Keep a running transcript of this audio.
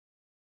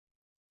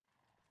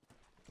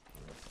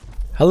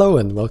Hello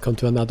and welcome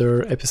to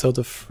another episode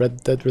of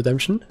Red Dead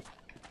Redemption.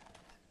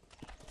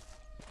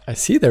 I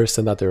see there's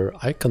another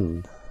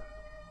icon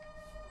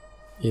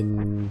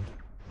in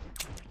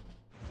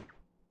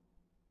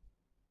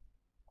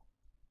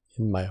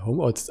my home.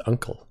 Oh, it's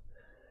Uncle.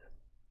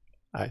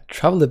 I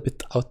traveled a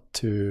bit out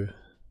to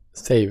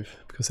save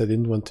because I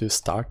didn't want to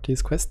start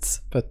these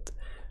quests, but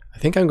I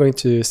think I'm going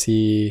to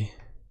see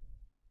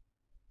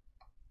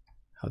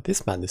how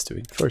this man is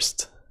doing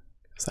first,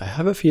 because I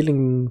have a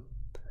feeling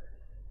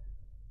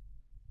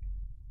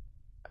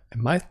I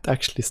might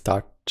actually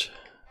start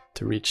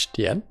to reach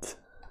the end.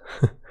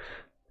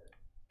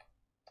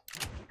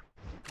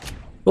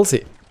 We'll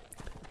see.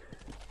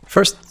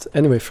 First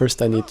I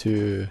need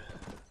to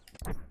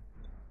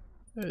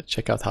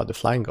check out how the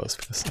flying goes,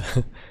 because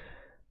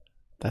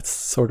that's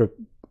sort of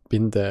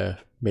been the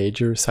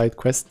major side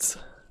quests,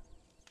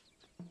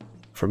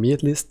 for me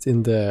at least,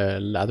 in the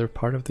latter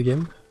part of the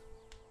game.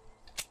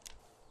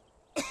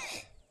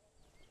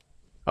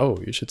 Oh,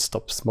 you should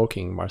stop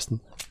smoking, Marston.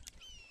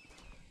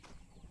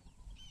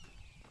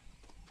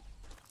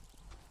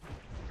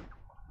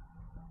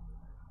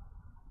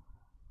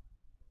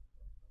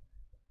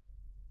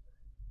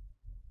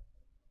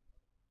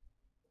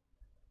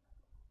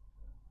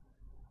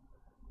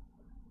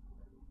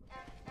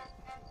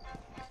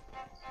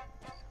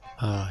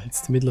 Ah, it's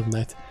the middle of the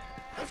night.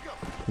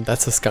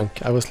 That's a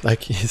skunk. I was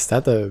like, is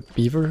that a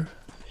beaver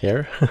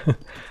here?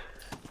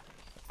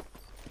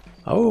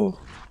 Oh,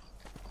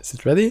 is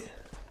it ready?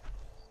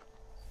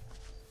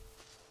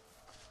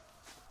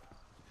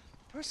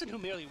 A person who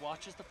merely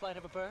watches the flight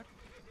of a bird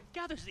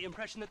gathers the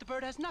impression that the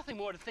bird has nothing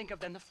more to think of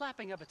than the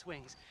flapping of its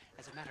wings.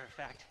 As a matter of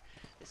fact,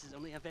 this is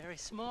only a very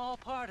small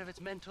part of its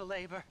mental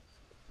labor.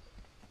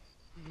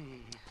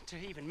 To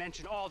even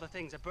mention all the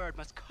things a bird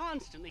must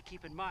constantly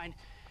keep in mind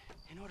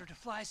in order to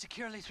fly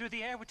securely through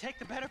the air would take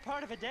the better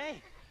part of a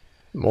day.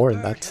 More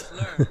than that. The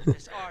bird has learned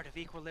this art of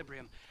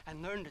equilibrium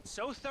and learned it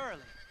so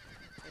thoroughly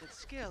that its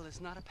skill is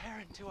not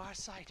apparent to our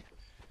sight.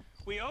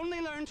 We only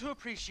learn to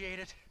appreciate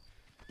it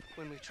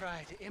when we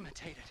try to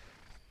imitate it.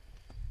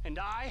 And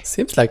I,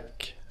 Seems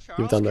like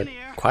you've Charles done a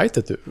Kinnear, quite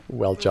a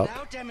well job. will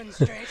now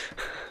demonstrate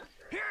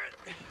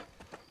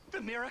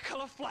the miracle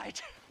of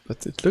flight.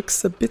 But it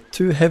looks a bit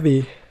too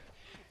heavy.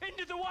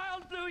 Into the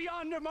wild blue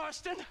yonder,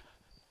 Marston.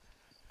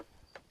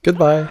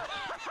 Goodbye.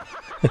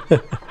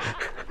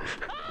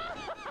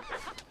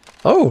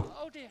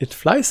 Oh, dear. it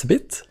flies a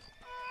bit.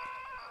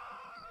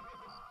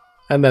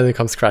 And then it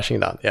comes crashing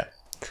down, yeah.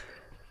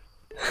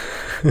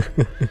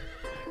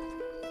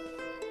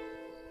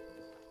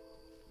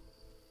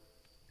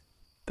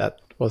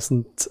 That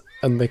wasn't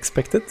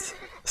unexpected.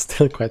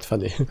 Still quite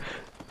funny.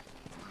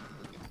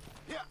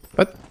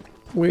 But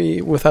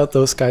without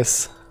those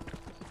guys,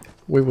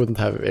 we wouldn't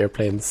have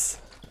airplanes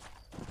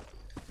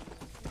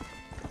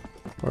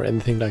or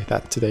anything like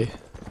that today.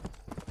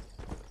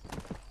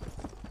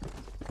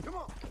 Come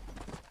on.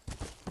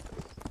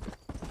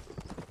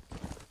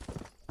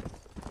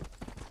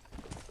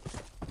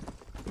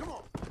 Come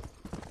on.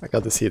 I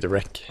got to see the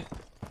wreck.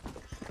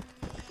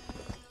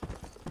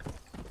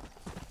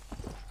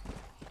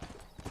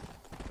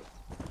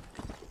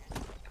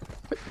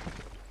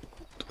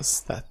 What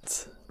was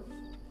that?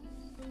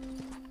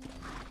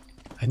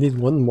 I need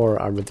one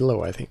more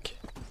armadillo, I think.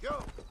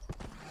 Go.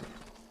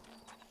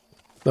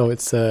 No,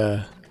 it's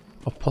a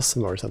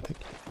opossum or something.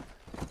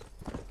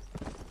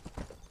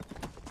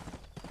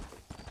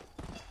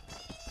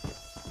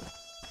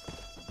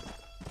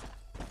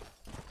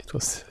 It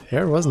was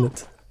here, wasn't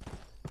it?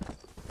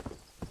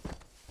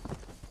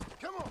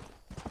 Come on.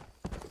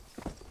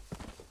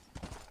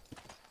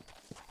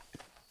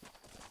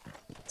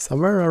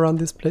 Somewhere around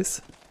this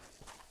place?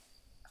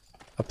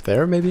 Up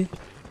there, maybe?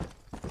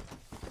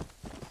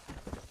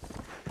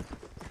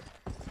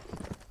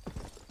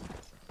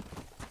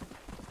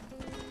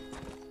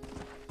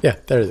 Yeah,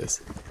 there it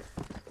is.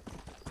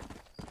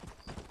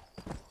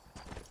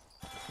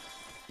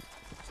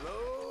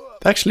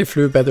 It actually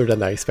flew better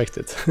than I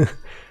expected.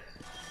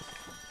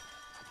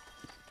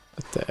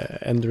 But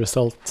the end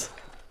result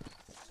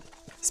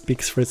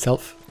speaks for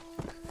itself.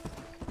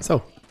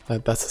 So,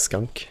 that's a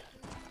skunk.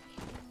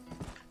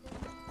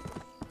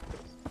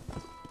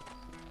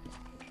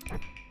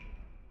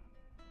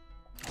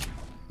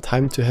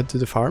 Time to head to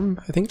the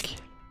farm, I think.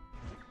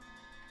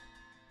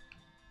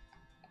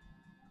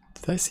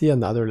 Did I see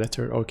another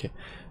letter? Okay.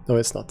 No,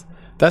 it's not.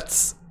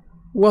 That's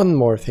one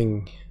more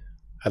thing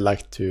I'd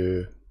like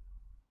to...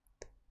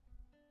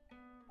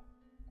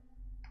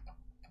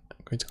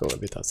 I'm going to go a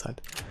bit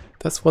outside.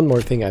 That's one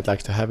more thing I'd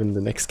like to have in the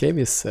next game,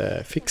 is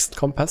a fixed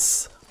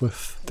compass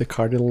with the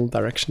cardinal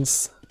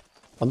directions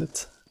on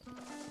it.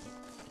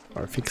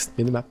 Or a fixed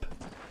minimap.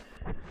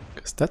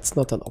 Because that's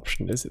not an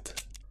option, is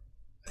it?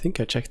 I think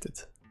I checked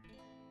it.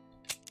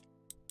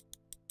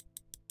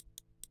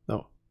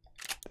 No.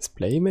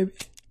 Display, maybe?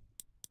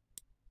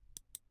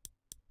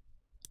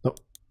 No.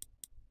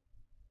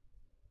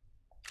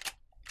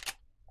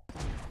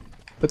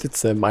 But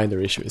it's a minor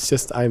issue. It's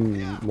just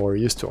I'm more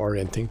used to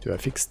orienting to a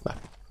fixed map.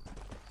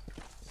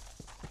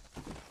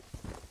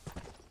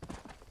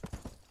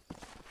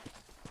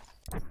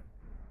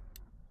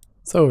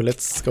 So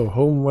let's go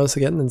home once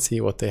again and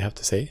see what they have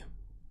to say.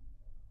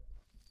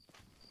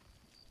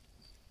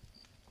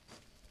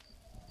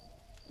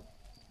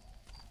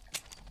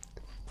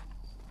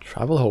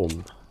 Travel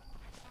home.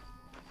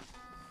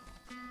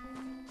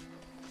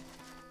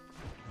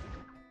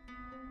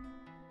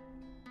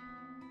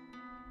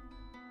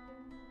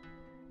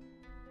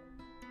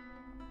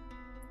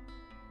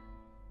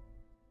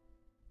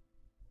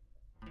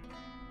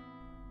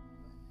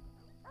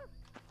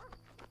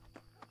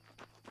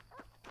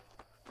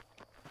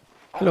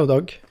 Hello,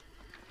 dog.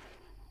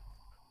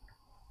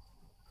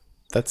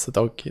 That's a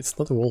dog, it's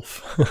not a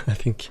wolf, I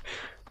think.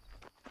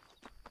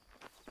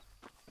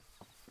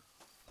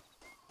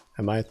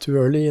 Am I too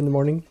early in the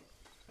morning?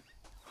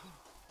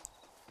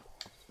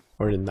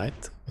 Or in the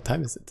night? What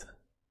time is it?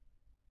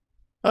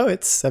 Oh,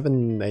 it's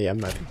 7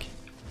 AM, I think.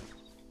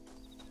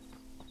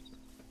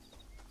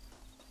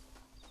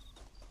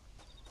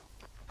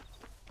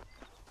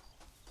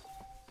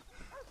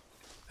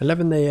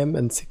 $11 AM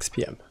and 6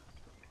 PM.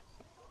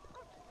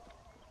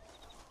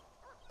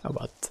 How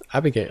about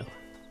Abigail?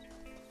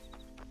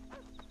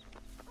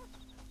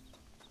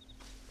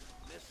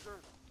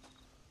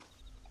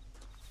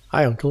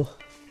 Hi, Uncle.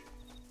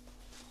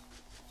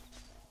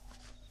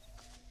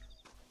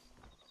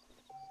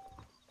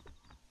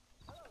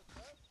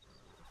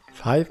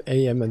 $5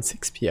 AM and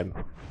 6 PM.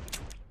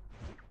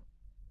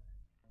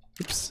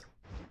 Oops.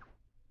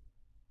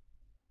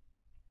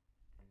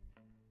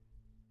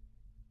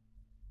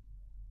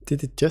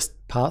 Did it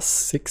just pass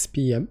 6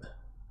 PM?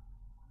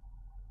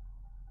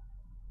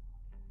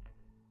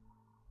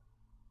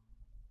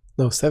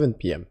 No, 7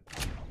 PM.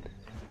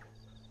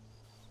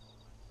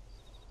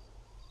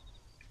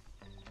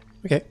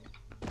 Okay.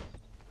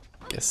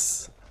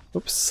 Guess.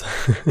 Oops.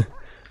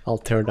 I'll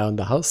tear down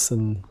the house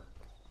and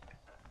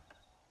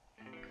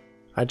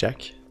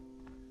hijack.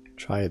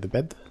 Try the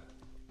bed.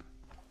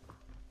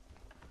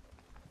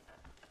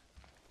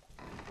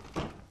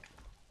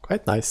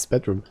 Quite nice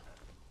bedroom.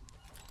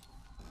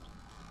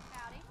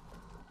 Howdy.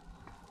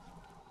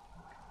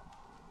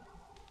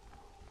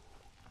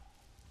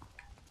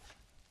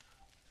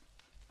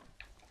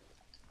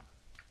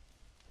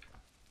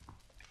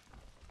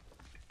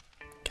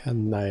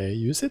 Can I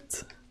use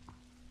it?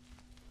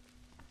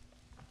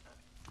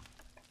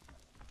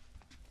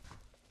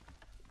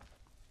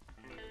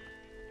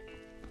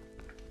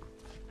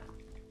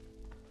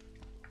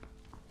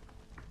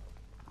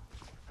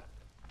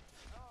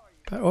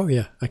 Oh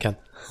yeah, I can.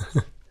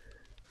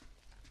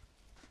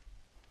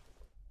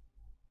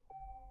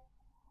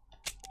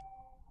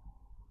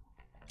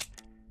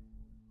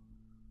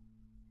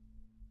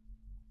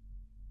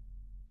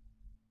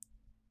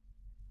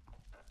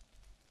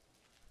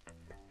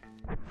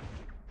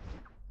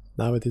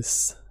 Now it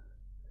is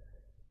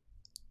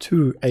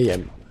 2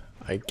 AM,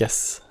 I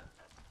guess.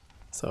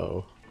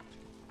 So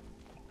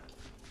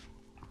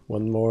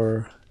one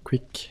more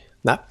quick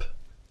nap.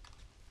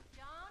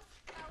 John,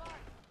 how are you?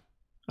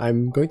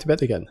 I'm going to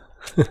bed again.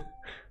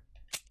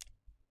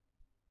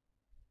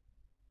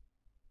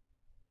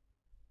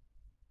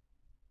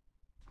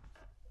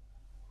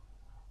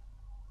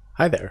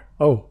 Hi there.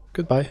 Oh,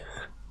 goodbye.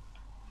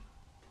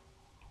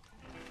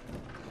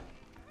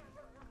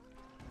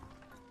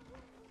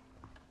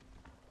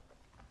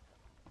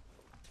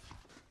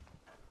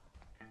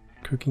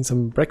 Cooking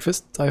some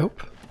breakfast, I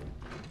hope.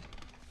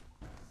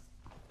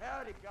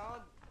 Howdy,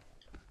 God.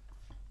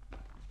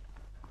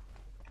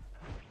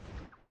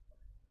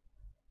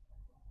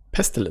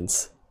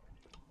 Pestilence.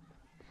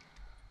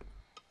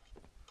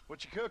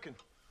 What you cooking?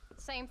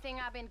 Same thing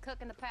I've been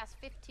cooking the past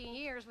 15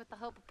 years with the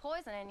hope of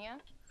poisoning you.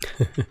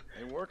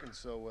 Ain't working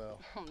so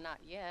well. Not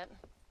yet.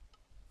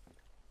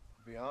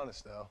 To be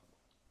honest, though,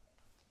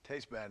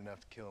 tastes bad enough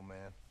to kill a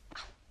man.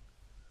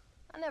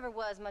 I never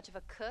was much of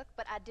a cook,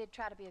 but I did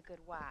try to be a good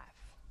wife.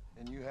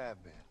 And you have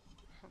been.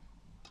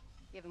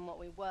 Given what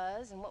we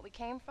was and what we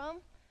came from,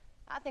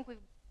 I think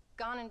we've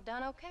gone and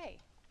done okay.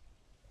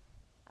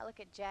 I look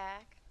at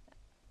Jack,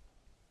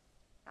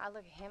 I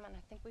look at him, and I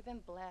think we've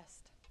been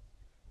blessed.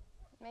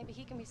 Maybe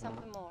he can be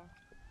something more.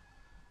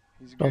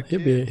 He's a Well,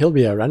 good kid. he'll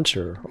be a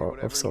rancher Be or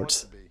whatever of he wants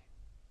sorts. to be.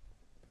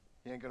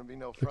 He ain't gonna be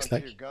no Looks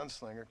frontier like.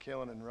 gunslinger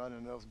killing and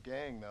running those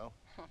gang, though.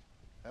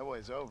 That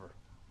way's over.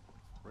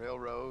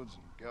 Railroads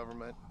and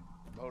government,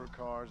 motor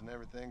cars and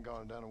everything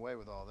gone and done away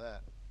with all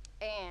that.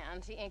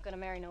 And he ain't gonna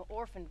marry no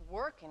orphaned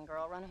working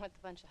girl running with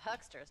a bunch of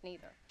hucksters,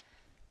 neither.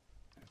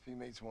 If he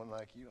meets one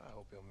like you, I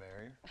hope he'll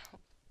marry her.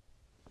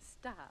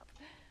 Stop.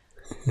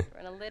 For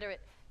an illiterate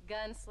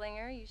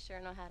gunslinger, you sure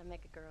know how to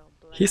make a girl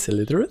blush. He's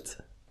illiterate?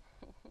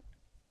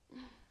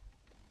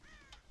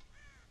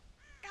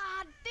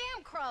 God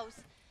damn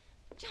crows!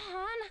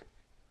 John!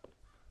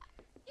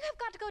 You have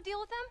got to go deal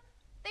with them.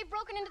 They've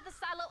broken into the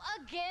silo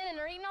again and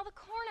are eating all the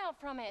corn out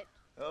from it.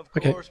 Of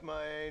Okay. course,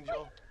 my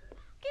angel.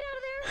 Get out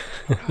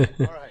of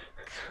there! All right.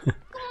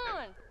 Go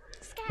on!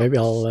 Scat. Maybe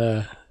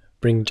I'll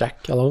bring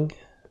Jack along.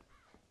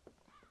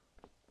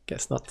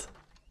 Guess not.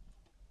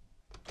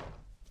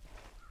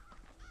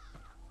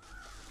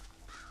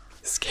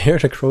 Scare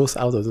the crows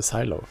out of the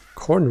silo.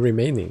 Corn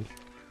remaining.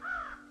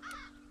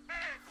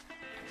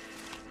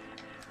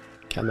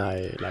 Can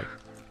I, like,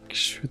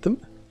 shoot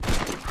them?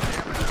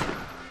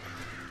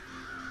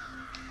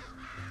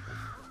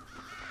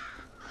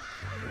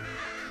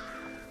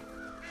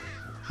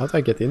 How do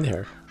I get in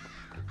here?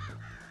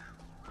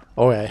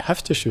 Oh, I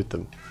have to shoot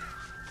them.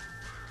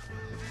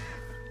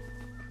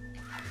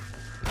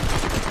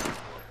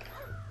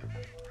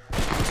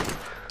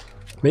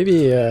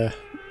 Maybe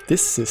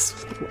this is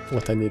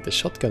what I need the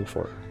shotgun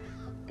for.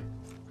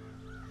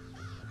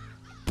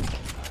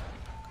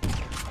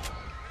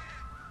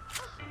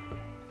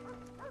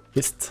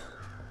 Fist.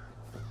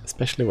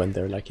 Especially when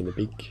they're like in a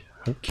big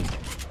hunk.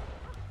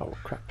 Oh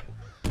crap.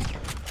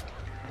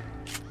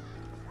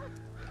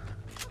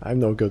 I'm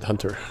no good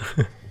hunter.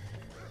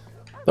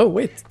 Oh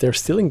wait, they're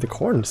stealing the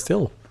corn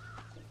still.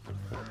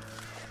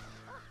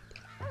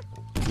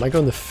 Am I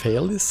going to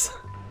fail this?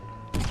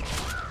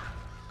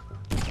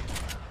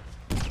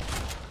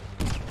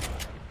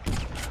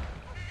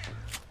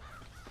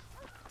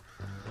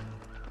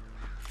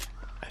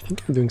 I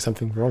think I'm doing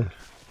something wrong.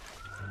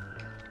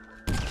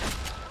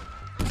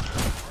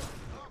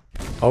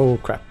 Oh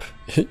crap,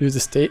 you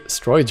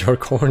destroyed your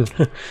corn.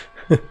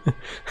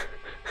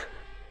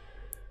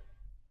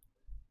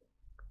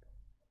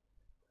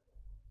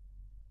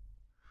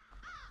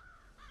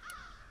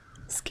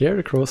 Scare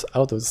the crows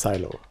out of the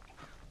silo.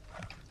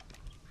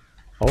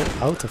 Oh,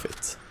 out of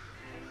it.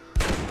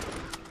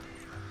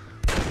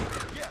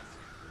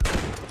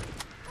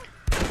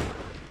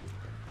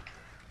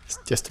 It's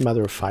just a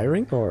matter of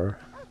firing, or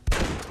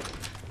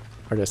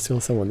are there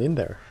still someone in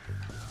there?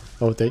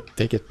 Oh, they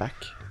get back.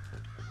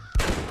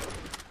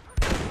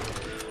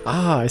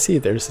 Ah, I see,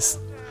 there's this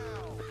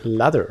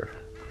ladder.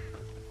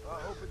 I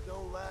hope it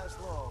don't last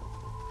long.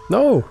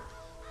 No!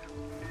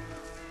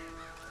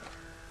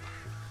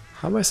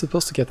 How am I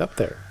supposed to get up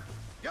there?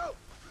 Go!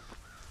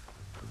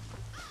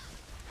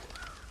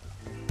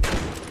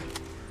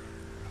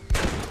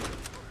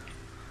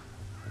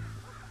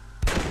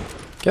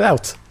 Get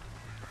out!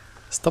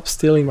 Stop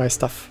stealing my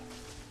stuff.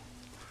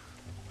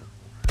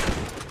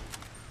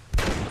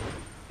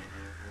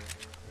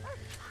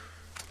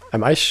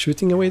 Am I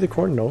shooting away the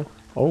corn? No.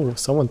 Oh,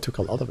 someone took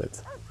a lot of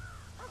it.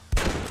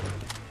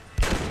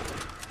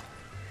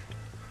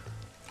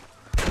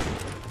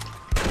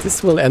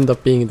 This will end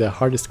up being the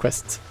hardest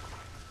quest.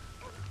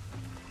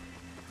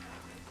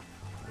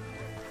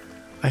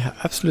 I have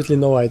absolutely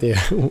no idea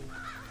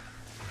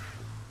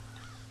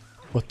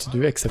what to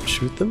do except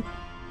shoot them.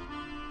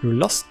 You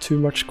lost too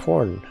much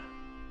corn.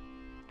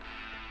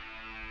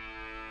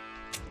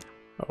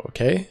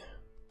 Okay.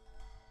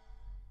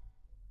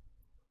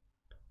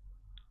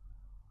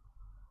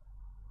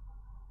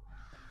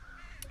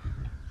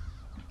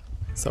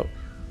 So,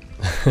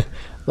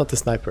 not the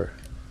sniper.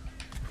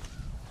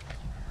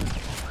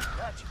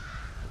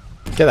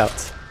 Get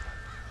out.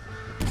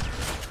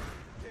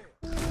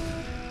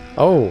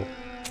 Oh,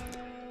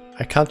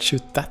 I can't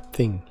shoot that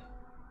thing.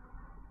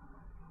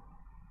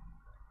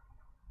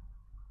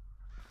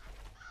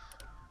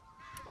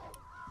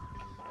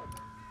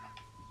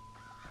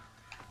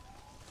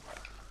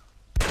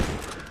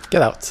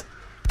 Get out.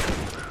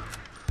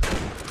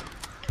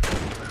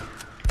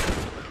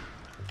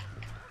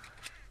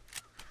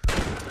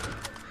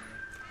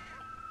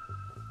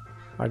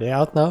 Are they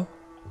out now?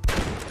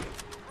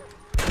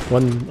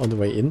 One on the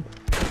way in.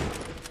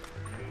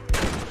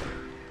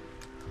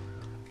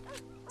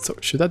 So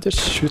should I just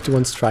shoot the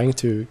ones trying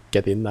to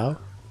get in now?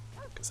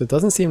 Because it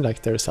doesn't seem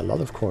like there's a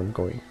lot of corn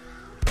going.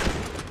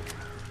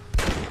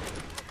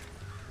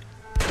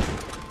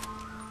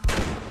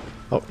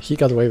 Oh, he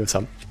got away with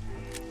some.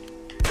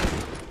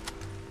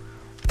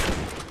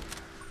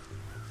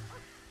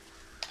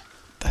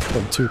 That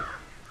one too.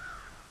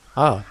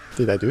 Ah,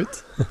 did I do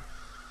it?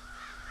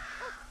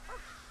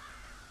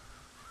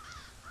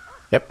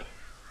 Yep.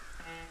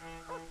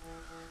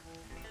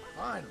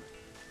 Finally.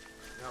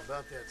 How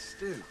about that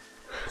stew?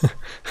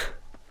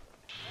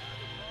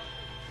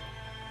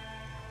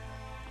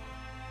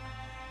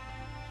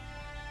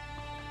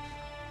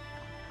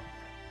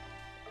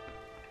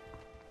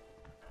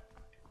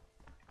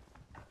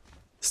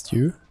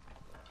 Stew?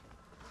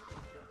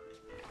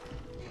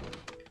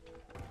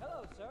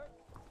 Hello, sir.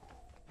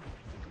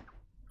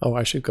 Oh,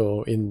 I should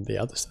go in the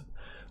other side.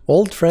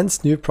 Old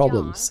friends, new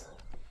problems.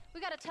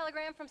 We got a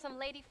telegram from some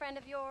lady friend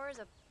of yours,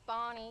 a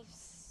Bonnie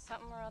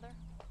something or other.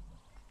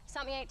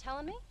 Something you ain't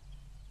telling me?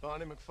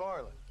 Bonnie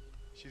McFarland.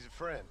 She's a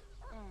friend.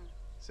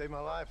 Saved my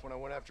life when I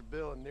went after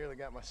Bill and nearly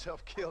got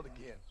myself killed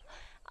again.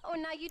 Oh,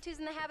 and now you two's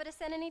in the habit of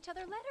sending each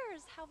other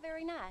letters. How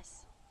very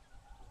nice.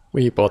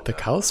 We bought the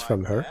cows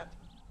from her.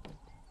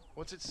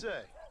 What's it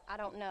say? I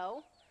don't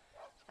know.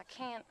 I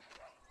can't...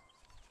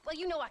 Well,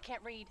 you know I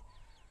can't read.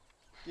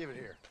 Give it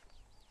here.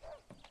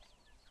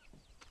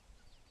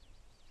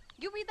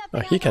 You read that Oh,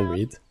 thing he out can loud?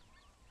 read.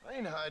 I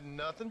ain't hiding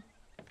nothing.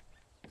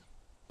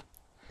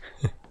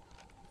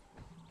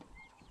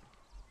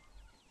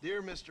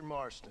 Dear Mr.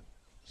 Marston,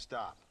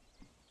 stop.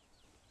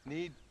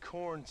 Need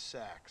corn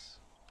sacks.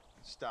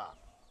 Stop.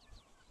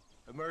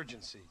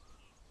 Emergency.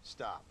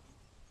 Stop.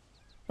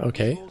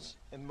 Okay. Weevils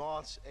and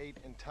moths ate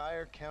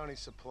entire county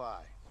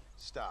supply.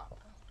 stop.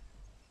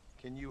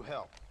 Can you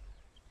help?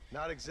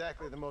 Not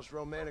exactly the most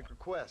romantic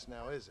request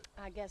now, is it?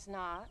 I guess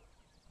not.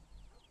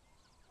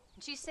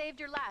 She saved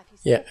your life, you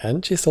Yeah, said.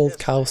 and she sold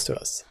cows to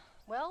us.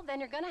 Well, then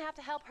you're gonna have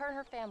to help her and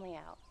her family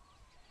out.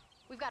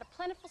 We've got a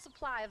plentiful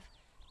supply of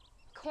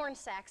corn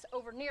sacks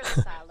over near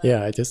the silo.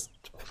 Yeah, I just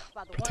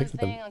About the one protected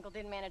thing them. Uncle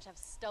didn't manage to have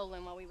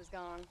stolen while we was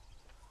gone.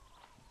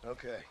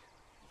 Okay.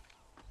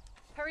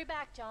 Hurry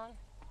back, John.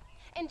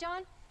 And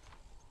John,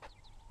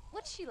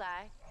 what's she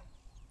like?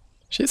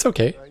 She's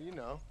okay. You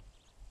know.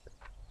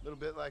 A little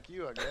bit like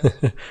you, I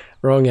guess.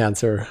 Wrong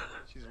answer.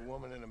 She's a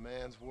woman in a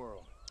man's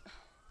world.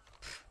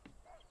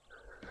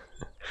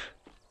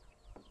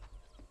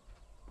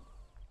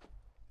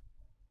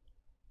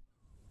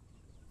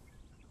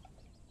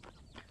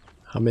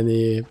 How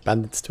many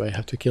bandits do I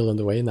have to kill on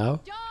the way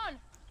now? John,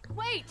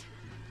 wait!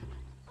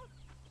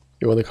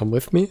 You want to come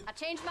with me? I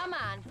changed my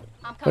mind.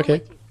 I'm coming Okay.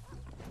 with you.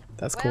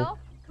 That's Well, cool.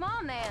 come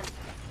on then.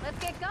 Let's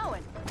get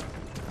going.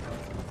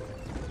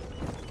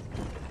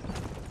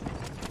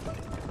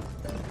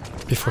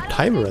 Before I don't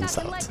time think runs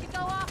I can out. let you go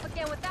off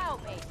again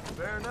without me.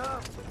 Fair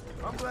enough.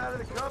 I'm glad of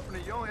the company.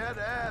 You only had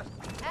to ask.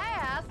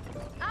 Ask?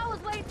 I was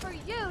waiting for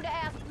you to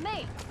ask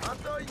me. I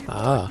thought you'd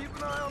Ah. keep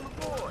an eye on the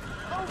boy.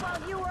 Oh,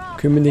 while you were off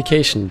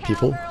Communication, supporting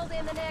people. cowgirls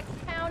in the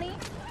next county?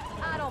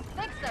 I don't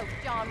think so,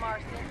 John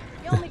Marston.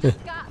 You only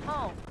just got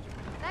home.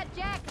 That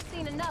Jack has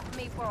seen enough of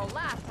me for a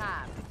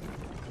lifetime.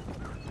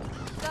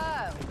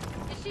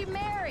 So, is she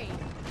married?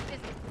 Is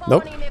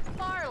Nope. Bonnie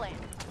McFarlane?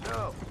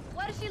 No,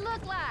 What does she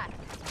look like?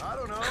 I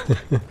don't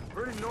know.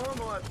 Pretty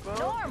normal, I suppose.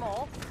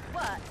 Normal?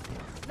 What?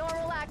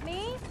 Normal like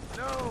me?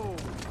 No.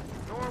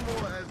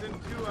 Normal as in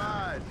 2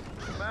 eyes,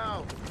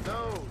 mouth,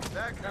 nose,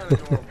 that kind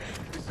of normal.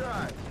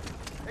 Besides,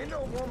 ain't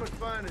no woman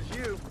fine as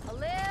you. A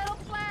little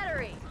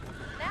flattery.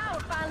 Now we're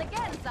finally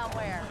getting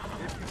somewhere.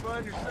 If you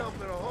find yourself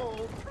in a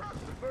hole,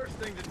 the first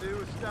thing to do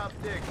is stop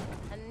digging.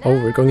 Oh,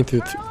 we're going to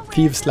Another pearl of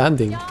Thieves wisdom,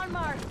 Landing. John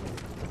Marston.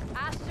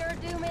 I sure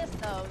do miss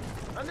those.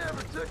 I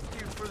never took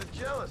you for the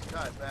jealous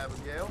type,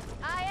 Abigail.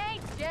 I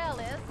ain't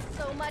jealous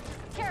so much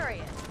as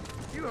curious.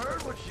 You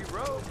heard what she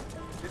wrote.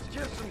 It's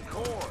just some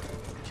corn.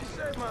 She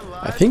saved my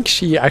life. I think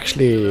she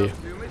actually To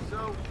me,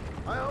 so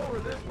I owe her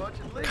this much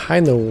at least.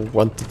 kind of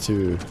wanted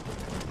to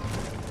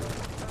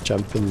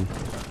jump in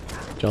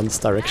John's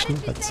How direction,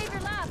 did she but save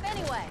your life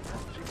anyway?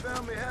 She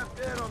found me half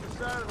dead on the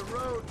side of the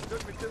road and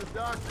took me to the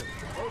doctor.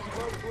 Most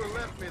folks would have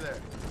left me there.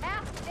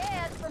 Half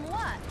dead from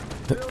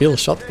what? Bill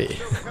shot me.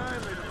 Takes so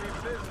kindly to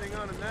be visiting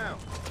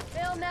unannounced.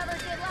 Bill never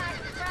did like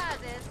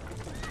surprises.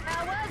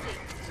 How was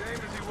he? Same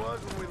as he was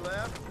when we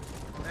left.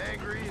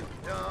 Angry and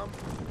dumb.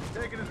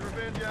 Taking his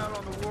revenge out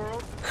on the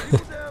world.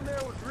 People down there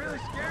was really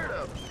scared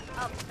of him.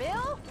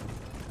 Bill?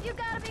 You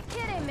gotta be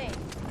kidding me.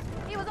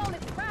 He was only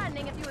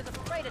frightening if he was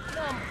afraid of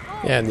dumb fools.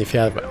 yeah, and if you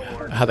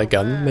had a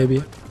gun, maybe.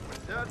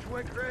 When Dutch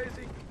went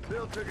crazy,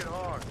 Bill took it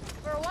hard.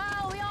 For a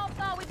while, we all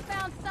thought we'd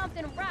found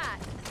something right.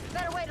 A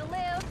better way to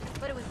live,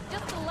 but it was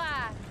just a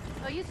lie.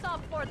 So you saw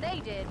before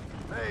they did.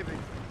 Maybe.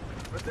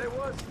 But there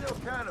was still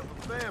kind of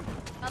a family.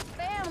 A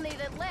family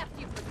that left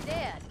you for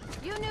dead.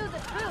 You knew the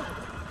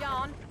truth,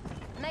 John,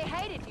 and they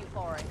hated you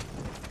for it.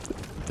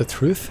 The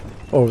truth?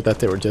 Or that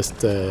they were just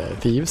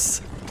thieves?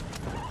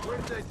 Where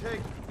did they take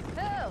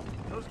you? Who?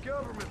 Those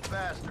government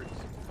bastards.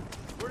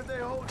 Where did they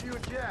hold you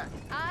and Jack?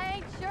 I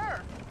ain't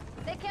sure.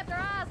 They kept their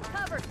eyes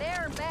covered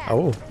there and back.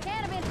 Oh.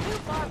 Can't have been too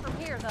far from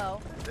here, though.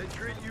 They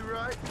treat you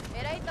right?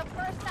 It ain't the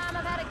first time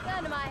I've had a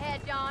gun to my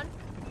head, John.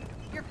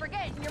 You're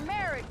forgetting your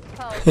marriage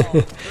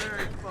proposal.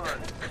 Very fun.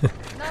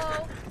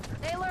 No,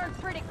 they learned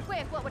pretty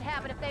quick what would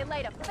happen if they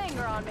laid a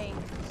finger on me.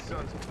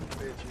 Sons of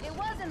bitches. It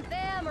wasn't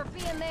them or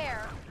being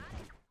there.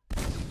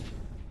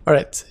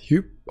 Alright,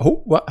 you...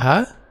 Oh, what?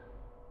 Huh?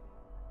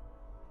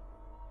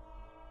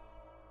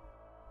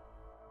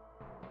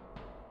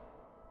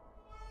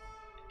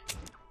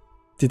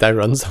 Did I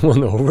run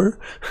someone over?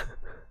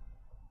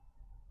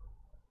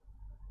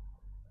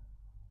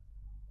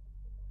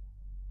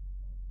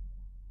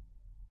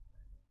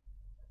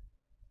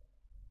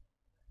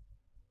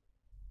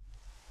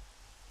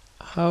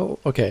 How?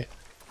 Okay.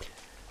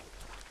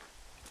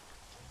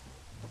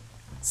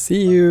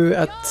 See you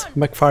at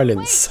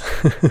McFarlane's.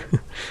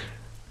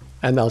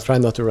 And I'll try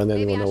not to run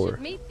Maybe anyone I over.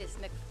 should meet this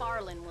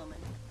McFarlane woman.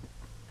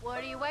 What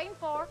are you waiting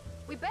for?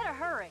 We better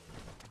hurry.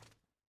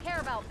 Care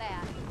about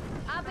that.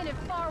 I've been in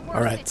far worse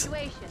Alright.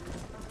 situations.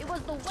 It was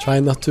the Try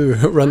way not to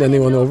run I didn't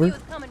anyone know if over. he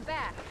was coming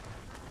back.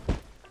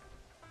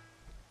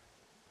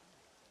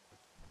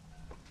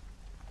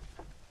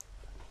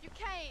 You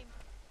came.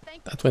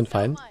 Thank That you went so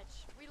fine.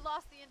 much. We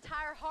lost the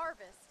entire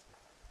harvest.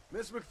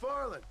 Miss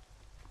McFarland,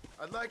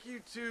 I'd like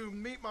you to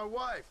meet my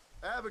wife,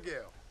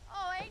 Abigail.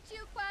 Oh, ain't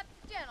you quite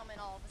the gentleman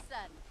all of a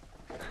sudden?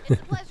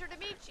 It's a pleasure to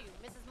meet you,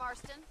 Mrs.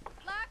 Marston.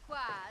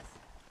 Likewise.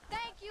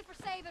 Thank you for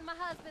saving my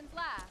husband's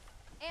life.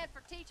 And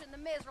for teaching the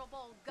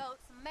miserable goat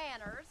some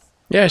manners.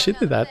 Yeah, she among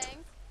did other that.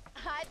 things.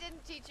 I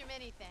didn't teach him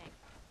anything.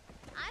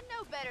 I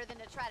know better than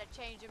to try to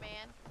change a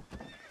man.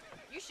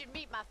 You should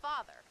meet my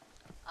father.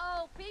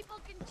 Oh, people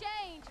can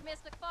change, Miss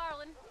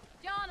McFarlane.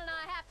 John and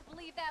I have to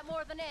believe that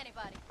more than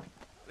anybody.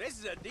 This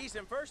is a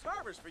decent first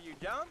harvest for you,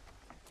 John.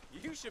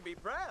 You should be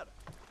proud.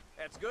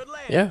 That's good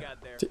land Yeah, you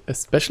got there.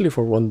 especially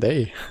for one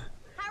day.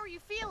 How are you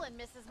feeling,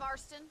 Mrs.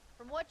 Marston?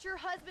 From what your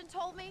husband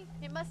told me,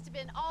 it must have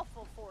been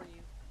awful for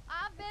you.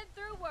 I've been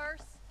through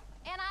worse,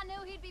 and I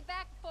knew he'd be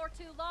back before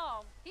too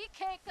long. He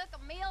can't cook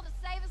a meal to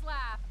save his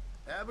life.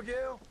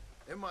 Abigail,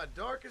 in my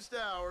darkest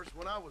hours,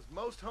 when I was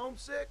most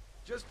homesick,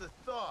 just the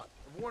thought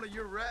of one of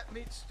your rat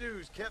meat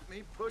stews kept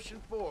me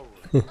pushing forward.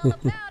 Well,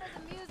 about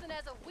as amusing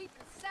as a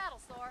weeping saddle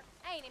sore,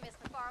 ain't he,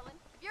 Mr. Farland?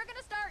 If you're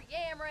gonna start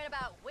yammering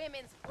about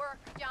women's work,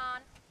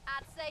 John,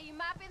 I'd say you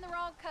might be in the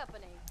wrong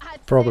company.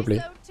 I'd Probably.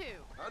 say so too.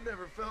 I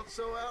never felt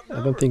so I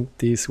outnumbered. don't think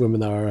these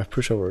women are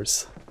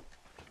pushovers.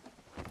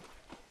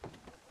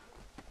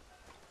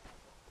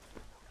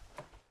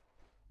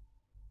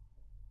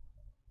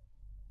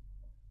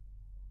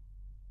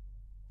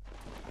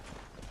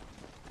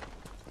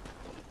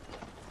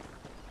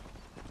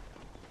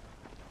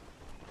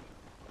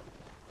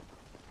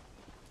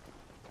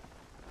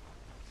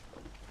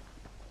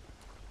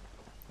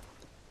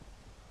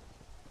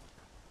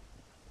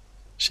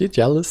 She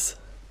jealous?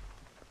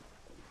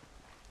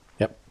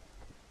 Yep.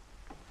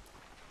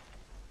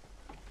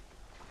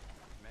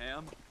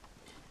 Ma'am?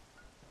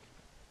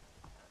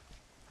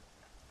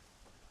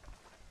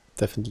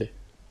 Definitely.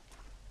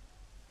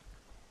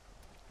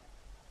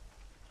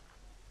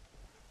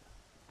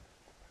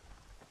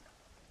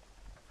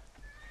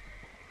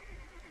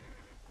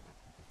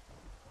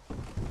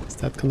 Is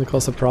that gonna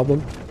cause a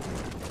problem?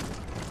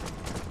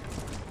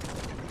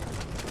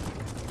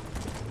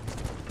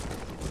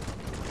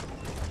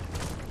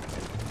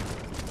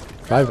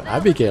 Drive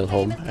Abigail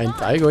home. Ain't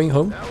I going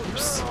home? That was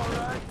Oops. her, all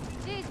right.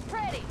 She's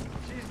pretty.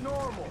 She's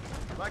normal,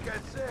 like I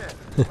said.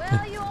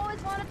 Well, you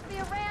always wanted to be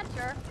a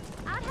rancher.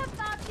 I'd have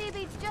thought she'd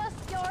be just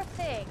your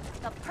thing.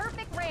 The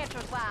perfect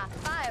rancher's wife,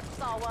 if I ever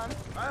saw one.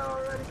 I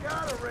already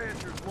got a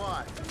rancher's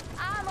wife.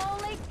 I'm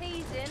only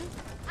teasing.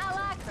 I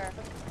like her,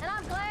 and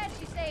I'm glad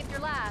she saved your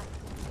life.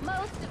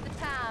 Most of the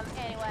time,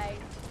 anyway.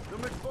 The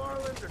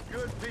McFarlands are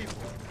good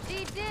people.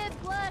 She did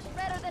blush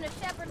redder than a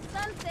shepherd's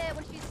sunset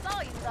when she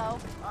saw you, though.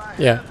 I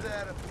Yeah. have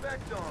that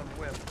effect on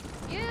women.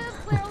 You've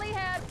clearly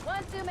had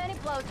one too many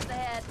blows to the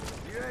head.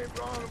 You ain't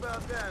wrong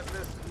about that,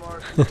 Mrs.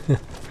 Marston.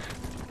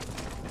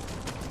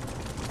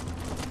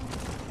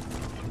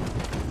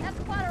 That's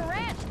quite a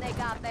ranch they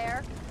got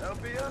there. That'll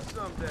be us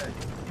someday.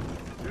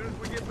 As soon as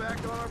we get back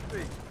on our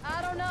feet.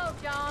 I don't know,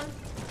 John.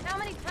 How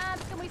many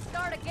times can we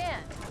start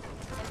again?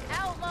 An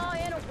outlaw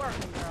and a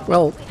working girl.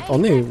 Well, We ain't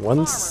only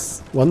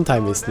exactly one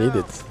time is Calm down.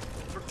 needed.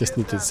 Forget Just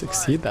need to that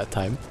succeed life. that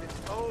time.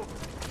 It's over.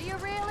 farmers. Do you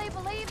really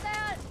believe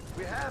that?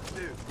 We have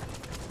to.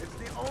 It's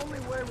the only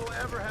way we'll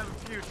ever have a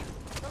future.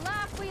 The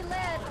life we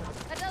led,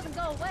 that doesn't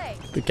go away.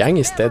 The gang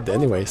is Never dead over.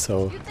 anyway,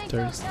 so You think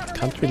there's those government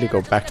can't really men go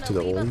are just back gonna to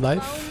the leave old us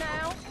life. alone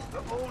now?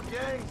 The old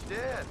gang's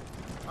dead.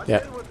 I Yeah.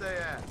 did what they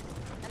asked.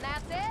 And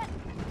that's it?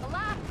 A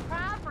life of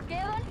crime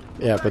forgiven?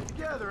 Yeah, Back but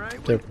together, ain't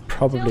we? they're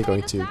probably Till they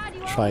going to decide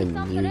you try own and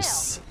something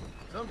use.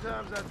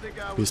 Sometimes I think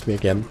I Use was me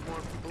again. the stupid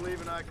one for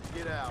believing I could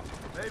get out.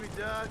 Maybe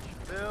Dutch,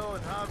 Bill,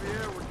 and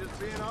Javier were just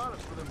being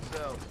honest with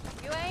themselves.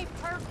 You ain't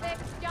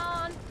perfect,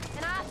 John,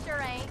 and I sure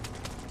ain't.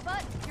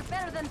 But you're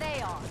better than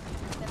they are,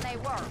 than they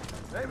were.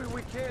 Maybe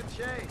we can't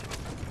change.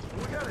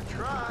 We gotta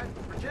try,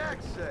 for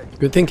Jack's sake.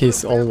 Good thing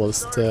he's We'll have to almost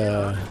start again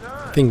on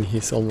time. think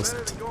he's almost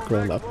Better than going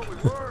grown back up. to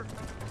what we were.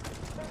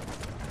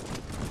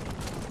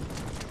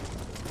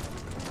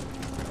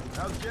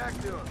 How's Jack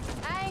doing?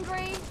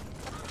 Angry,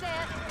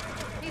 upset.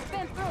 He's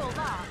been through a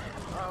lot.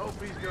 I hope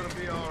he's gonna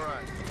be all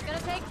right. It's gonna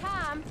take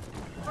time.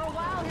 For a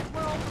while, his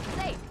world was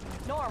safe,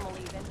 normal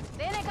even.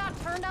 Then it got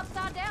turned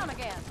upside down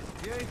again.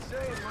 He ain't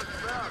saying much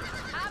about it.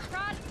 I've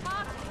tried to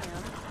talk to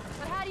him,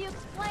 but how do you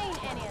explain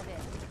any of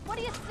this? What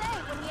do you say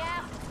when he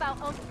asks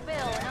about Uncle Bill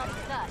and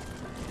Uncle Dutch?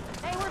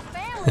 They were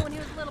family when he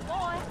was a little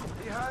boy.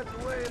 He hides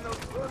away in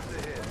those woods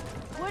ahead.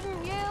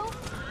 Wouldn't you?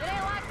 It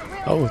ain't like the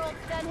real Oh,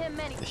 world's done him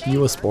many he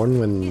was favors. born He's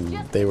when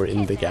just they a were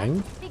in kid the now.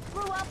 gang. He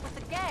grew up with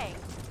the gang.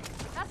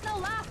 That's no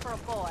life for a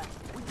boy.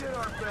 We did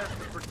our best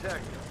to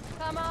protect him.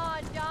 Come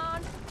on,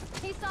 John.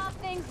 He saw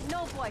things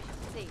no boy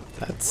should see.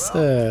 That's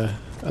Well,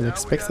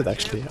 unexpected got a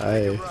actually. chance to make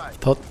I it right.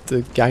 thought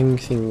the gang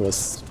thing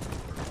was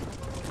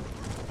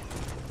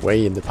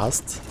way in the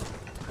past.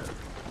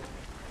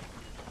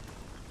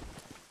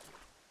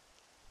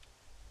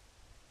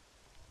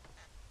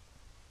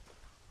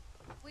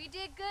 We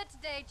did good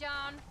today,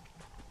 John.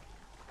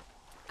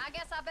 I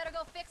guess I better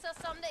go fix us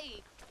something to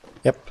eat.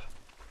 Yep.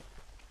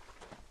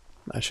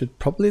 I should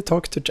probably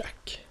talk to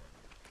Jack.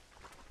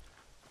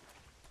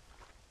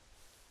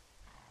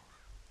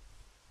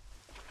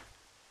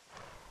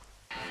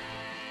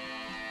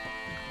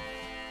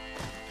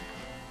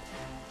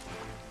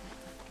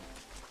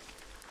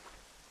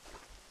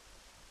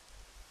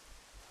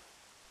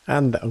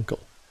 And the uncle.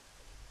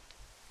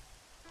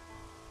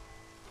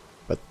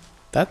 But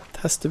that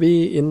has to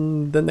be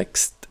in the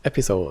next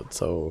episode,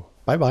 so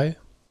bye bye.